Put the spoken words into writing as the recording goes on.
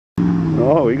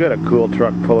Oh, we got a cool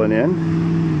truck pulling in.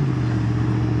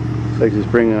 Looks like he's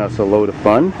bringing us a load of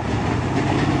fun.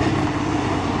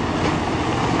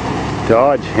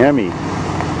 Dodge Hemi.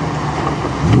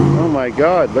 Oh my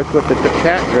God, look what the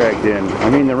cat dragged in. I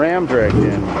mean the Ram dragged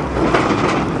in.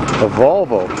 A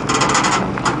Volvo.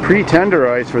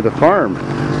 Pre-tenderized for the farm.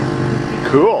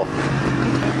 Cool.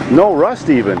 No rust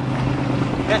even.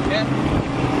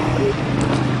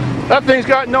 That thing's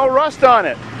got no rust on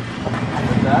it.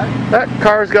 That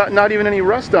car's got not even any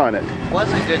rust on it.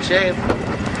 Was in good shape.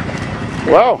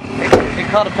 Wow. It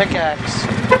caught a pickaxe.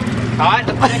 Caught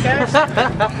the pickaxe?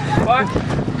 Fuck.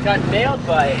 Got nailed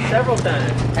by it several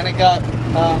times. And it got,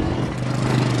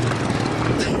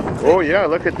 Oh yeah,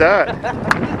 look at that.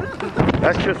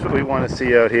 That's just what we want to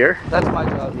see out here. That's my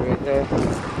job right there.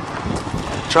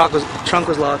 Trunk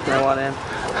was locked and I went in.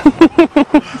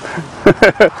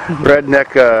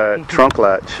 Redneck trunk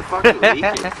latch.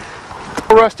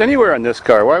 No rust anywhere on this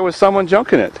car. Why was someone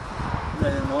junking it? I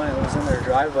didn't know it was in their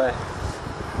driveway.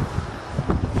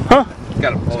 Huh? It's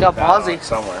got Posy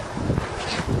somewhere.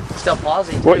 It's got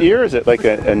Posy. What year is it? Like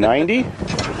a 90?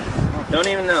 Don't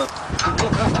even know.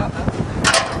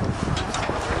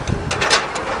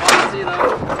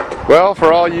 Well,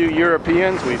 for all you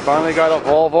Europeans, we finally got a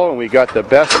Volvo and we got the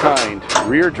best kind.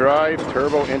 Rear drive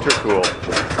turbo intercool.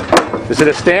 Is it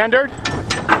a standard?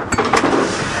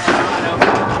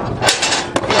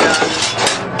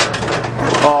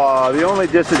 Oh, the only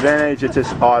disadvantage is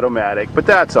it's automatic, but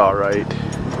that's all right.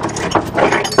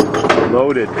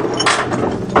 Loaded.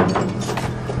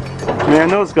 Man,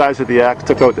 those guys with the axe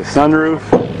took out the sunroof,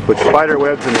 put spider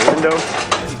webs in the window.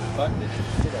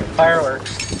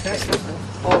 Fireworks.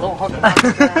 Oh, don't hook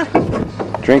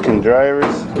it. Drinking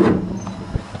drivers.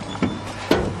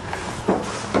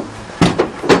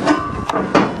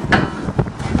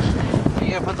 Are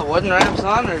you gonna put the wooden ramps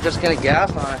on or just gonna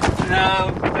gas on it?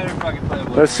 No, better fucking play with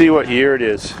it. Let's see what year it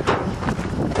is. It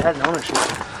had an ownership.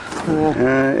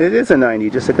 It is a 90,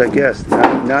 just like I guessed.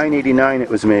 989 it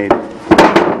was made.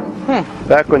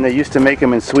 Back when they used to make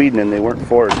them in Sweden and they weren't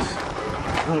Fords.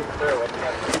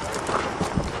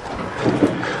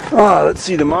 Oh, let's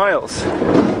see the miles.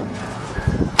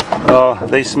 Oh,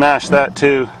 they smashed that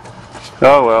too.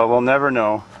 Oh well, we'll never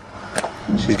know.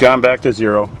 She's gone back to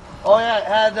 0. Oh yeah, it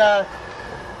had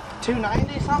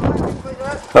 290 something like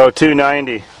that. Oh,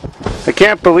 290. I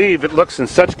can't believe it looks in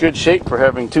such good shape for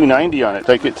having 290 on it.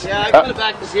 Like it's Yeah, I put it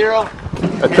back to 0.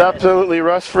 It's absolutely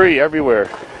rust-free everywhere.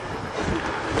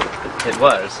 It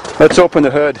was. Let's open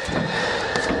the hood.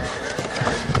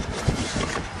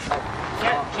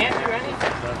 Can't do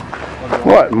anything.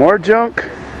 What, more junk?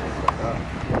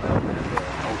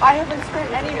 I haven't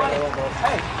spent any money.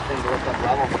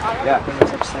 Yeah.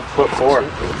 Foot 4.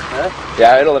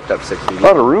 Yeah, it'll lift up 6 feet. A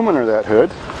lot of room under that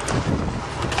hood.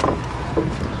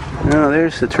 Oh,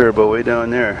 there's the turbo way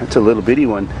down there. That's a little bitty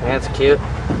one. Yeah, it's cute.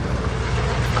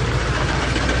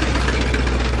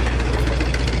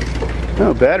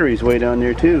 Oh, battery's way down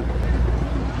there too.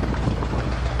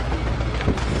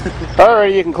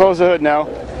 Alright, you can close the hood now.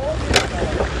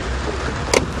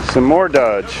 Some more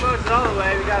Dodge. Close it all the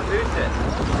way, we gotta boost it.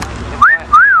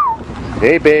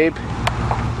 Hey babe.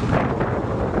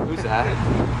 Who's that?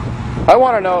 I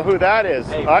want to know who that is.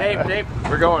 Hey, Dave,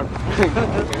 we're going.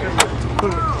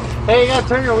 Hey, you gotta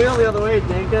turn your wheel the other way,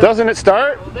 Dinka. Doesn't it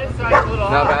start? Well, this side's a little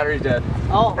No, off. battery's dead.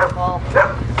 Oh, well.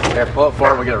 Yeah, pull it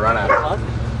forward, we'll get a run at it.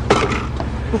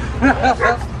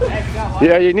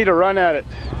 Yeah, you need to run at it.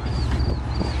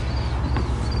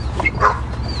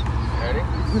 Ready?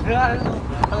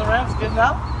 Are the ramps good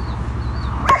enough?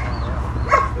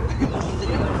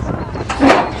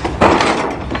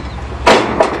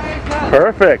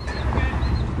 Perfect.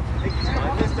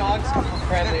 This dog's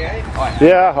friendly, eh?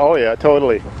 Yeah, oh yeah,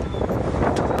 totally.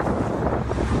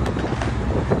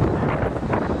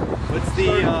 What's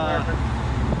the,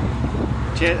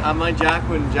 I might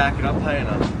wouldn't jack it up high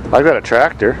enough. I've got a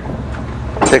tractor.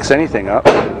 Picks anything up.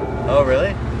 Oh,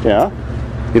 really? Yeah.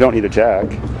 You don't need a jack.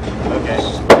 Okay.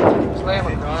 Just lay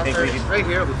them across. Think we can- Right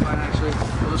here will be fine, actually.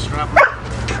 We'll just strap them.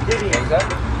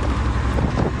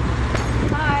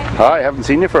 Hi. Hi, haven't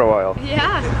seen you for a while.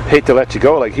 Yeah. Hate to let you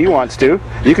go like he wants to.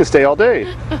 You can stay all day.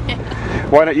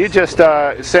 Why don't you just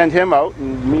send him out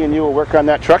and me and you will work on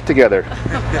that truck together.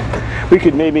 We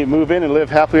could maybe move in and live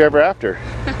happily ever after.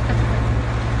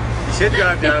 You should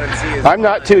go down and see his I'm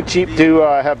not too cheap to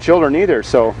have children either,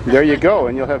 so there you go,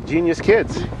 and you'll have genius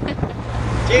kids.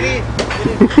 Kitty!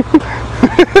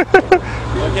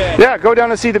 Okay. Yeah, go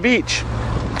down and see the beach.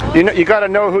 You know, you got to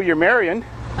know who you're marrying.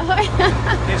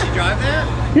 Can she drive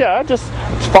that? Yeah, just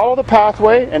follow the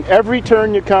pathway, and every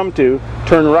turn you come to,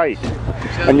 turn right,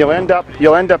 and you'll end up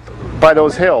by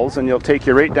those hills, and you'll take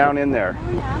you right down in there.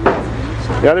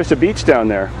 Yeah, there's a beach down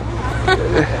there.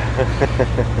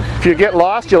 If you get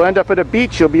lost, you'll end up at a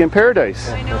beach. You'll be in paradise.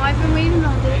 I know, I've been waiting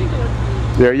all day to go.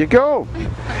 There you go.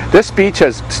 This beach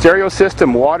has stereo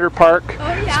system, water park,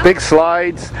 big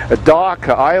slides, a dock,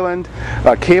 an island,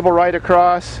 a cable ride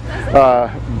across,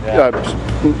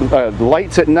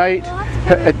 lights at night.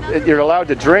 You're allowed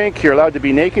to drink. You're allowed to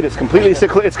be naked. It's completely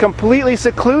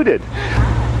secluded.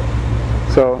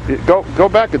 So go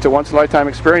back. It's a once in a lifetime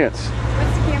experience.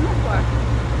 What's the camera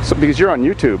for? So, because you're on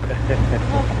YouTube.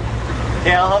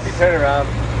 Yeah, I'll help you turn around.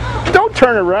 Don't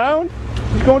turn around.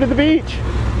 He's going to the beach.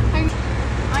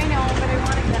 I know, but I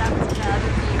want to get up to the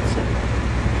other beach.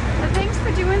 But thanks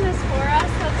for doing this for us.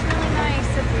 That's really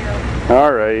nice of you.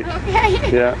 All right.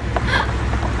 Okay. Yeah.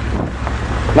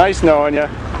 Nice knowing you.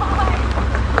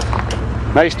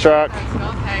 Nice truck.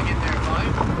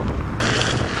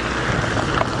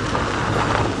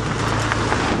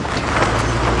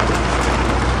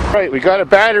 Right, we got a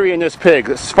battery in this pig.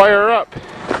 Let's fire her up. It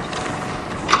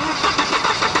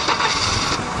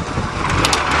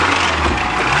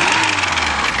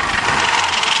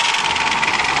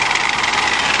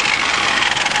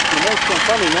makes some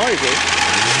funny noises.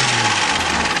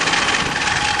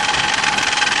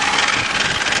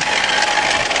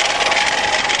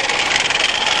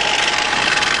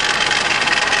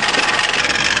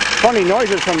 Funny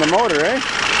noises from the motor, eh?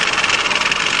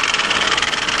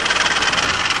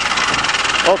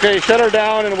 Okay, shut her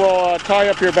down and we'll tie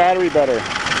up your battery better.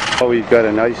 Oh, we've got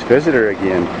a nice visitor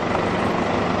again.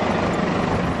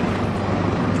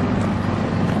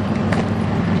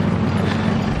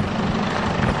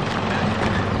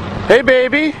 Hey,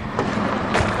 baby.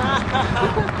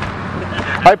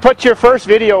 I put your first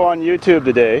video on YouTube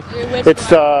today.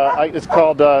 It's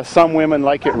called Some Women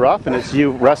Like It Rough, and it's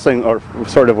you wrestling or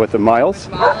sort of with the miles.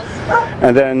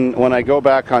 And then when I go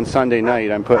back on Sunday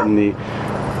night, I'm putting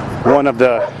one of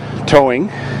the towing,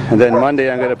 and then Monday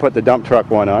I'm going to put the dump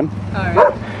truck one on. Alright.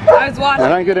 I was watching.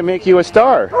 And I'm going to make you a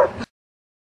star.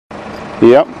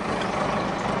 Yep.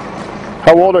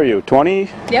 How old are you?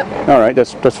 20? Yep. All right,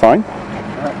 that's fine.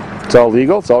 It's all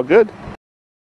legal. It's all good.